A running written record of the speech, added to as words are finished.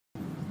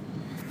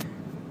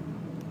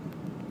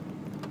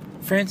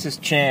Francis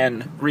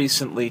Chan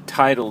recently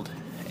titled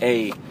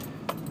a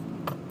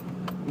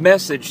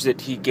message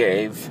that he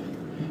gave,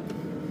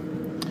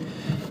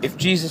 "If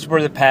Jesus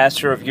were the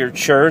pastor of your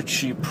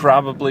church, you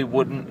probably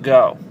wouldn't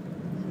go."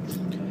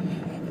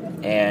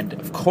 And,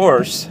 of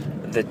course,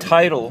 the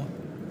title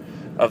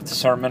of the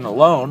sermon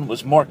alone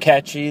was more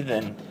catchy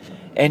than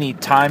any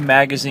Time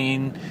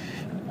magazine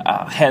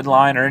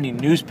headline or any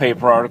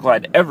newspaper article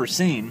I'd ever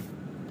seen.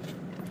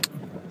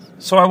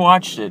 So I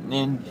watched it,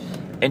 and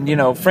you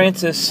know,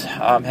 Francis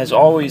has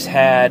always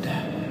had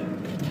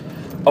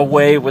a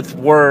way with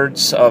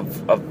words,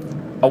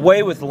 a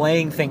way with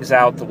laying things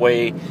out the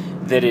way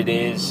that it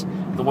is,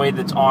 the way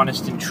that's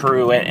honest and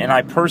true, and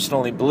I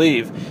personally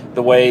believe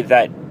the way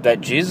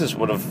that Jesus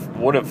would have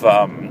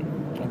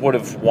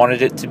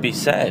wanted it to be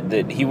said,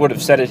 that he would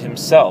have said it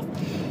himself.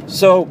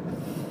 So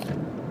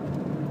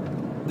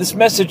this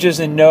message is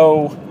in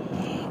no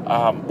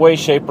way,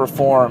 shape, or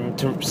form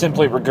to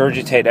simply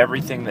regurgitate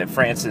everything that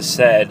Francis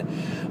said,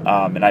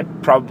 and I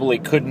probably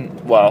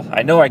couldn't. Well,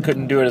 I know I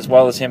couldn't do it as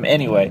well as him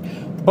anyway.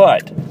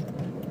 But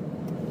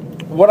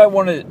what I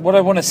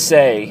want to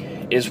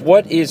say is,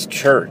 what is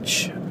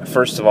church?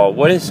 First of all,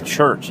 what is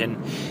church,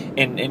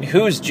 and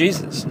who is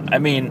Jesus? I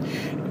mean,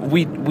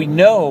 we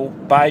know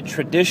by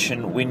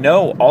tradition, we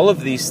know all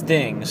of these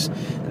things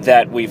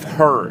that we've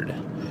heard.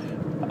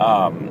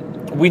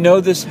 We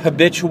know this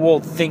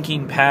habitual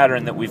thinking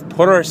pattern that we've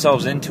put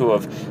ourselves into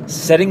of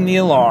setting the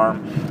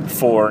alarm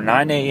for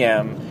 9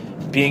 a.m.,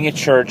 being at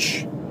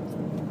church,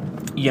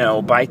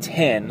 by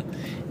 10,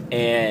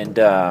 and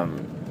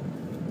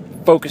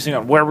focusing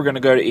on where we're going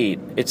to go to eat.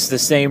 It's the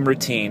same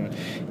routine.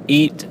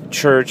 Eat,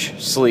 church,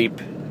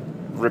 sleep,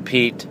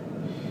 repeat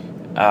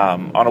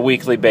on a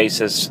weekly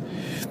basis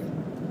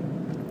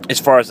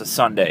as far as a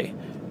Sunday.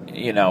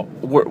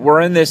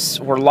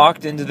 We're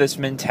locked into this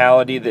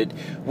mentality that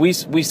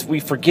we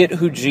forget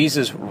who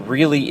Jesus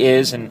really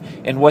is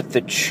and what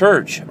the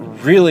church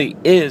really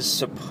is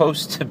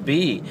supposed to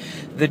be.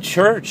 The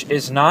church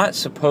is not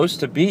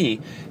supposed to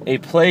be a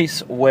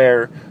place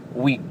where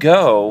we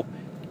go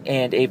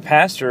and a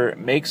pastor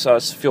makes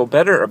us feel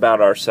better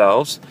about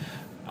ourselves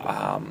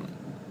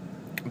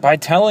by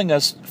telling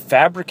us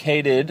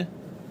fabricated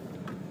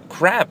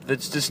crap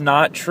that's just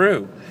not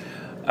true.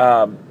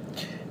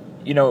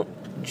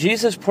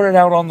 Jesus put it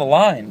out on the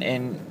line,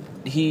 and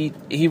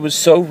he was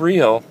so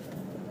real,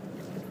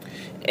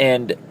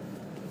 and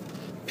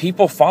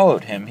people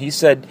followed him. He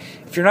said,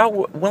 if you're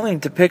not willing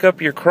to pick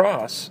up your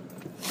cross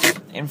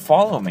and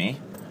follow me,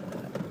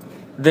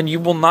 then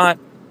you will not,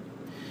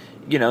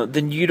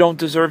 then you don't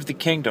deserve the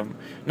kingdom.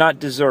 Not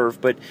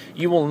deserve, but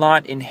you will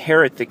not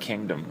inherit the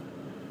kingdom.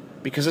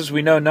 Because as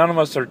we know, none of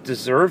us are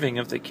deserving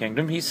of the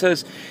kingdom. He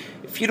says,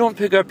 if you don't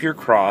pick up your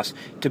cross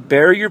to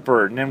bear your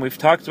burden, and we've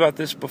talked about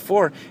this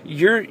before,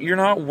 you're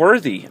not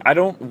worthy. I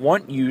don't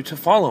want you to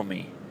follow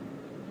me.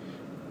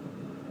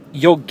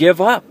 You'll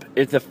give up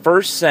at the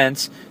first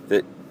sense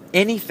that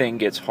anything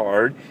gets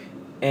hard,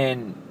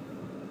 and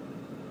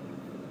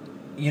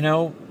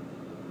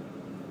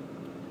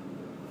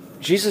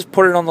Jesus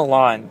put it on the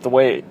line the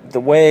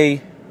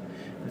way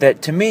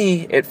that, to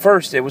me, at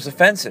first it was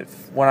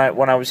offensive when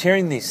I was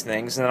hearing these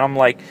things, and I'm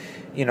like,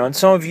 and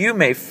some of you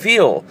may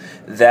feel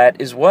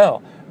that as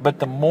well. But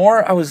the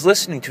more I was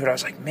listening to it, I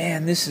was like,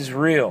 man, this is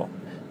real.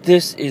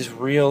 This is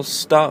real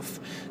stuff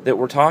that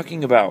we're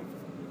talking about.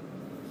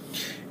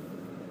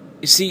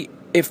 You see,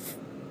 if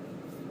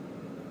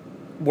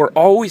we're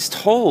always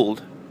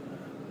told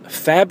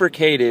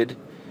fabricated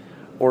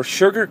or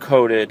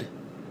sugar-coated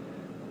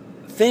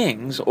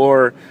things,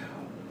 or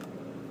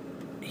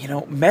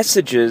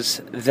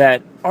messages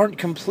that aren't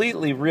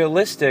completely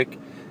realistic,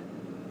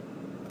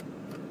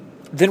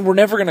 then we're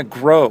never going to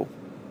grow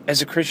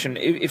as a Christian.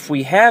 If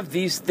we have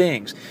these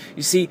things,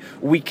 you see,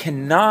 we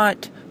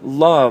cannot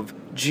love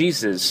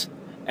Jesus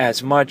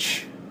as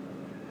much.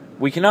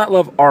 We cannot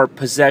love our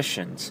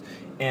possessions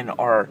and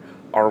our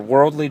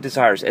worldly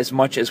desires as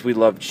much as we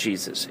love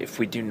Jesus if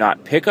we do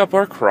not pick up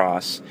our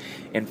cross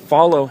and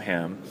follow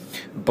him,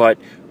 but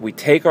we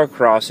take our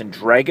cross and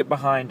drag it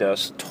behind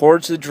us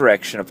towards the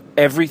direction of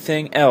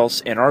everything else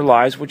in our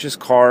lives, which is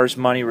cars,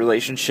 money,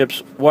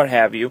 relationships, what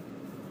have you.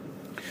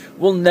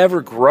 We'll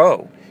never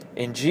grow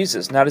in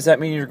Jesus. Now, does that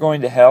mean you're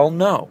going to hell?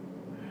 No.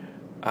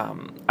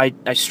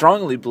 I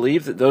strongly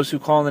believe that those who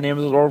call on the name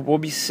of the Lord will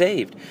be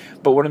saved.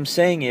 But what I'm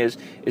saying is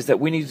that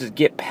we need to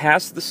get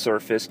past the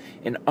surface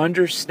and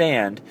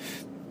understand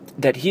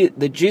that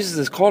Jesus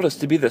has called us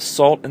to be the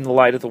salt and the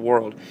light of the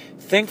world.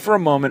 Think for a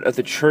moment of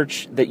the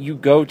church that you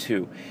go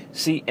to.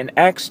 See, in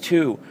Acts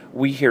 2,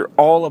 we hear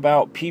all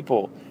about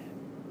people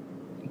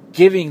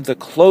giving the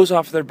clothes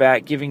off their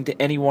back, giving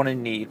to anyone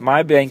in need.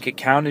 My bank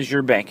account is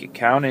your bank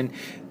account, and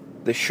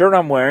the shirt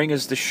I'm wearing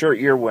is the shirt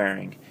you're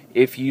wearing,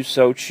 if you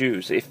so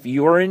choose. If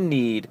you're in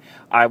need,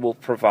 I will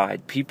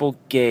provide. People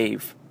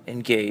gave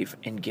and gave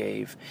and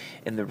gave.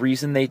 And the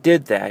reason they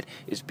did that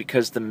is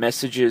because the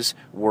messages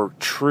were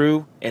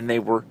true and they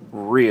were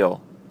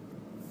real.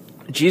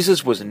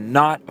 Jesus was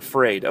not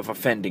afraid of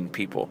offending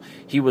people.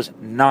 He was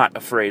not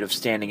afraid of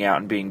standing out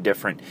and being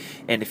different.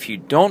 And if you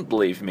don't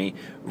believe me,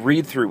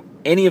 read through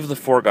any of the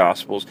 4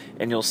 Gospels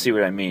and you'll see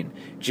what I mean.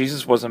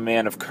 Jesus was a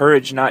man of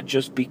courage, not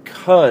just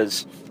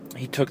because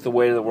he took the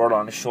weight of the world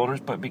on his shoulders,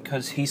 but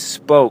because he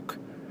spoke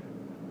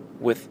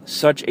with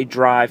such a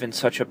drive and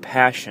such a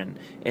passion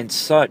and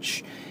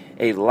such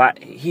a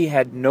he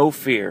had no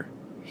fear.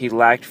 He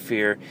lacked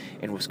fear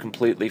and was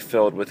completely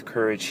filled with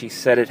courage. He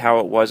said it how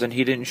it was, and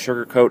he didn't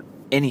sugarcoat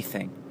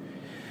anything.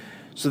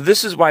 So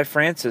this is why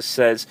Francis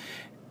says,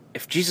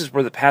 if Jesus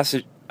were the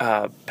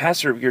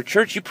pastor of your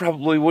church, you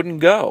probably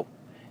wouldn't go.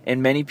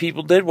 And many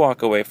people did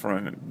walk away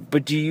from him.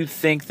 But do you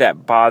think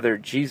that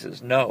bothered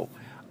Jesus? No.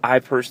 I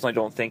personally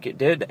don't think it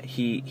did.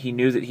 He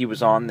knew that he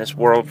was on this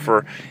world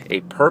for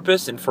a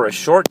purpose, and for a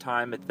short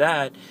time at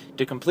that,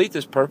 to complete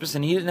this purpose,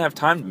 and he didn't have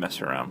time to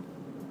mess around.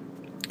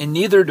 And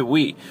neither do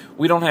we.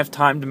 We don't have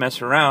time to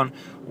mess around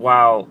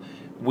while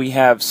we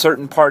have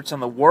certain parts in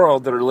the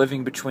world that are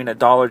living between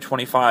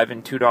 $1.25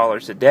 and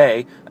 $2 a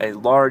day, a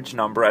large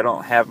number. I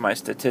don't have my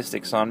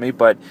statistics on me,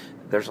 but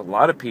there's a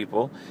lot of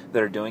people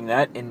that are doing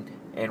that,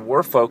 and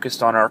we're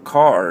focused on our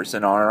cars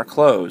and on our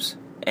clothes.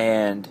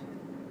 And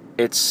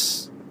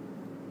it's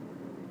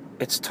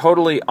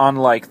totally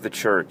unlike the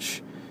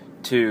church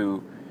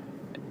to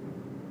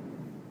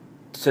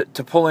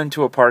pull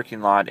into a parking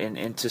lot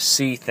and to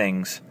see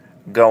things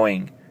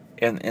going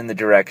in the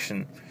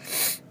direction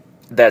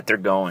that they're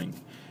going.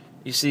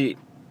 You see,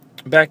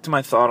 back to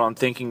my thought on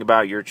thinking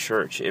about your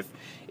church.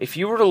 If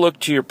you were to look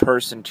to your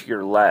person to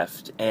your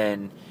left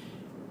and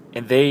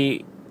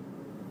you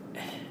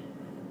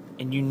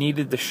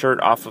needed the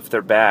shirt off of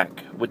their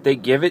back, would they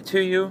give it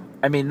to you?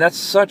 I mean, that's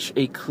such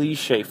a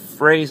cliche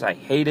phrase. I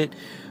hate it.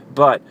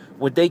 But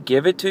would they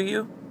give it to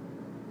you?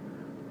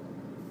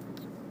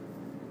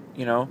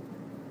 You know?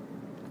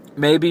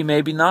 Maybe,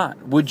 maybe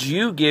not. Would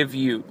you give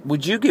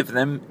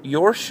them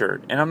your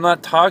shirt? And I'm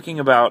not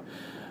talking about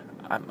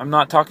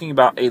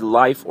a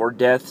life or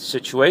death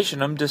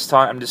situation. I'm just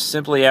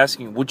simply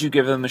asking, would you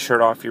give them the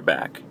shirt off your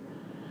back?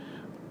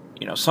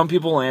 You know, some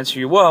people will answer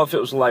you, well, if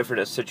it was a life or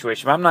death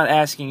situation. But I'm not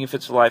asking if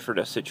it's a life or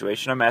death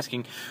situation. I'm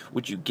asking,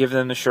 would you give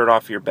them the shirt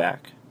off your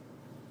back?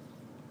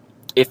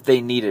 If they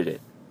needed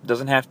it. It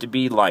doesn't have to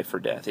be life or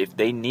death. If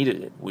they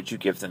needed it, would you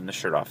give them the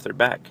shirt off their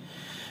back?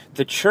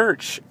 The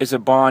church is a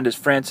bond, as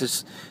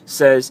Francis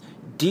says,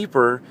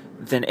 deeper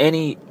than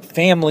any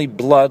family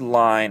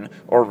bloodline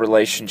or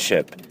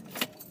relationship.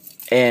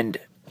 And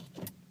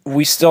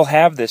we still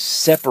have this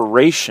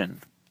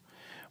separation.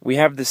 We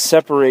have this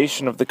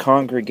separation of the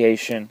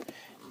congregation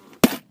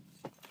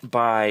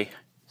by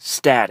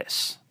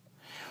status,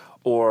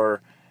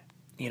 or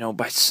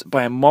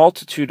by a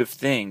multitude of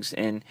things,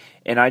 and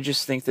I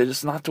just think that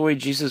it's not the way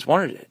Jesus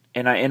wanted it.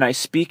 And I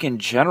speak in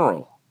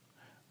general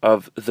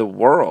of the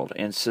world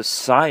and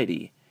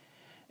society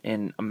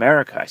in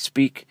America. I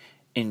speak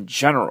in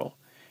general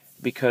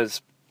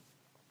because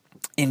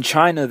in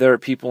China there are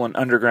people in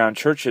underground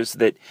churches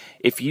that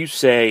if you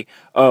say,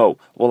 oh,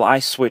 well, I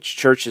switched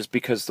churches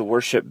because the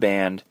worship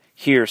band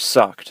here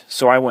sucked,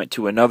 so I went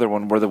to another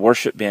one where the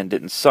worship band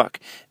didn't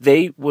suck,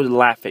 they would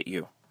laugh at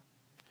you.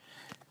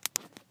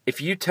 If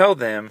you tell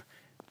them,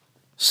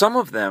 some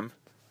of them,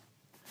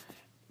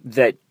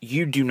 that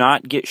you do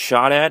not get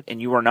shot at and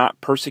you are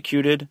not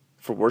persecuted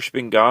for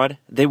worshiping God,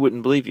 they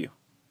wouldn't believe you.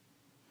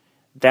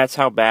 That's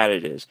how bad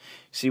it is.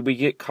 See, we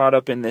get caught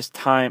up in this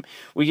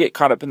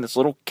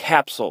little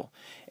capsule,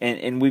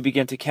 and we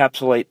begin to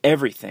capsulate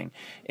everything,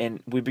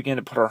 and we begin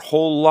to put our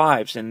whole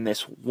lives in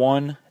this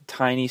one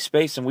tiny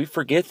space, and we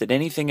forget that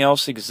anything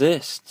else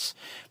exists.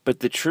 But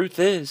the truth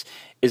is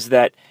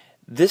that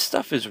this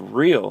stuff is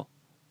real.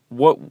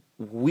 What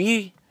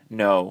we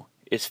know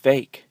is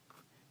fake.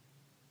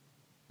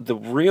 The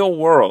real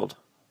world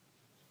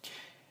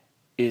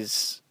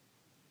is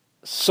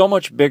so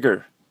much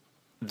bigger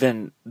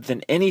than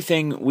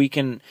anything we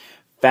can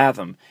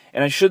fathom.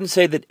 And I shouldn't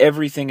say that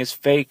everything is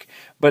fake,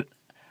 but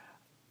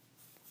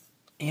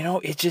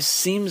it just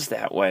seems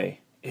that way.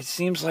 It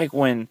seems like,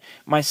 when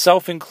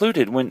myself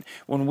included, when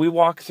we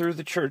walk through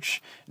the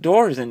church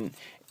doors and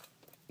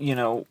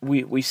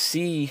we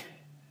see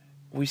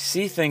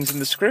things in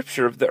the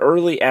scripture of the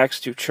early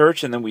Acts 2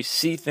 church, and then we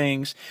see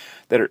things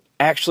that are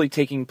actually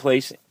taking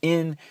place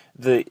in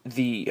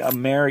the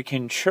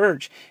American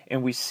church,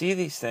 and we see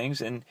these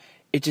things, and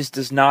it just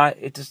does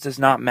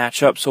not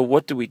match up. So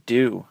what do we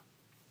do?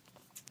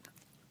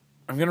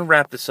 I'm going to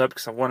wrap this up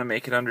because I want to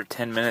make it under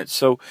 10 minutes.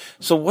 So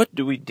what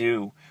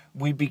do?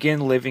 We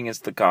begin living as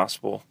the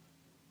gospel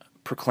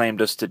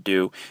proclaimed us to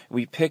do.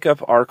 We pick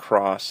up our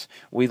cross.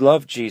 We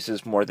love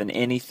Jesus more than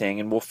anything,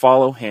 and we'll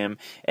follow him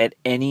at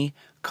any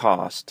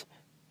cost.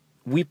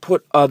 We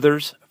put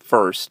others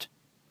first.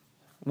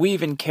 We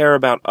even care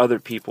about other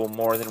people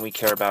more than we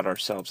care about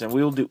ourselves, and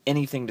we will do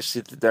anything to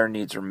see that their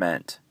needs are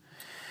met.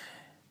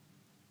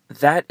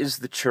 That is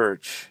the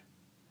church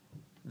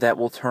that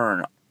will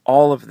turn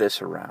all of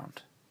this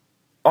around.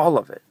 All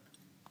of it.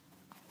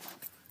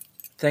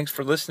 Thanks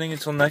for listening.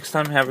 Until next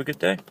time, have a good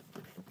day.